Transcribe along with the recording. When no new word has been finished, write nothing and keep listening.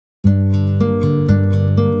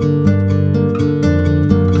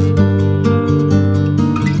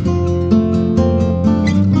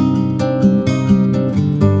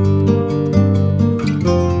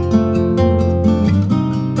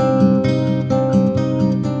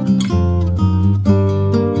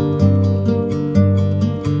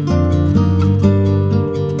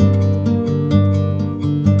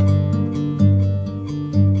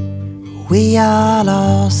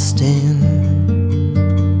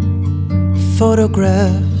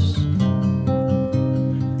photographs.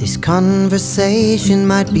 This conversation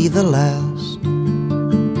might be the last.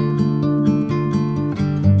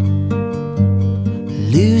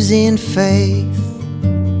 Losing faith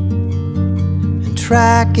and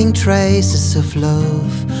tracking traces of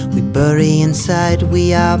love we bury inside,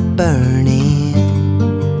 we are burning.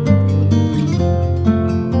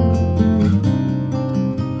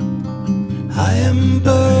 I am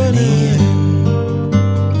burning.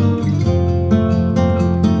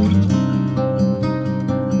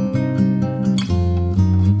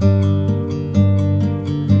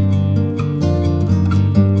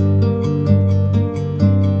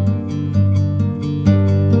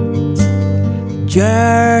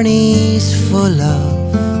 Journeys full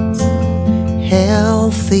of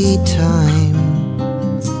healthy time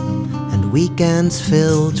and weekends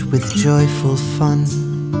filled with joyful fun.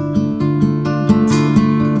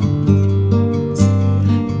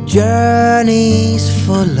 Journeys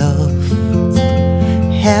full of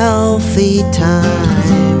healthy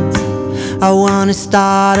time. I wanna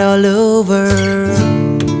start all over.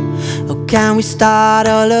 Oh, can we start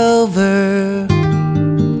all over?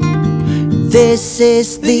 This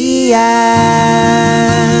is the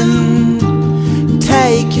end.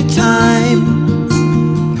 Take your time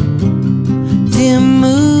to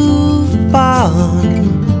move on.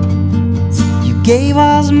 You gave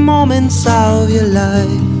us moments of your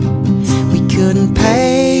life we couldn't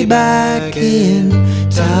pay back in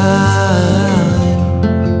time.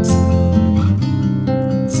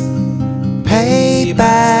 Pay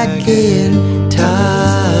back in time.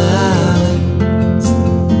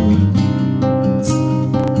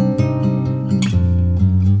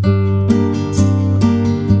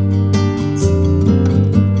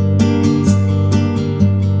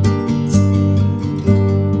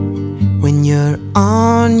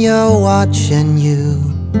 On your watch and you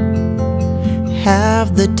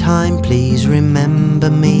have the time, please remember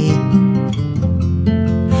me.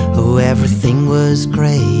 Oh, everything was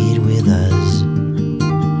great with us.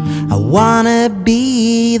 I wanna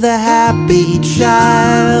be the happy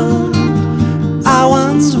child I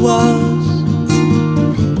once was.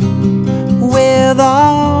 With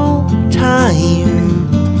all time,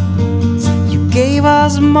 you gave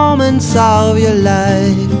us moments of your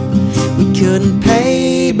life we couldn't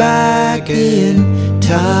pay back in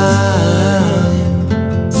time.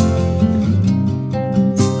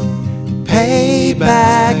 Pay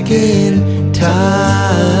back in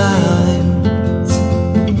time.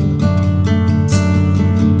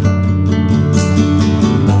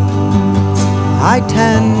 I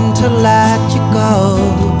tend to let you go,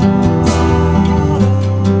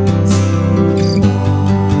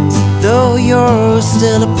 though you're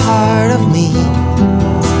still a part of me.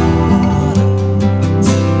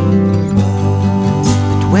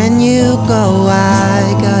 When you go,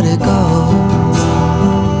 I gotta go,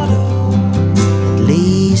 at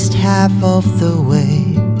least half of the way.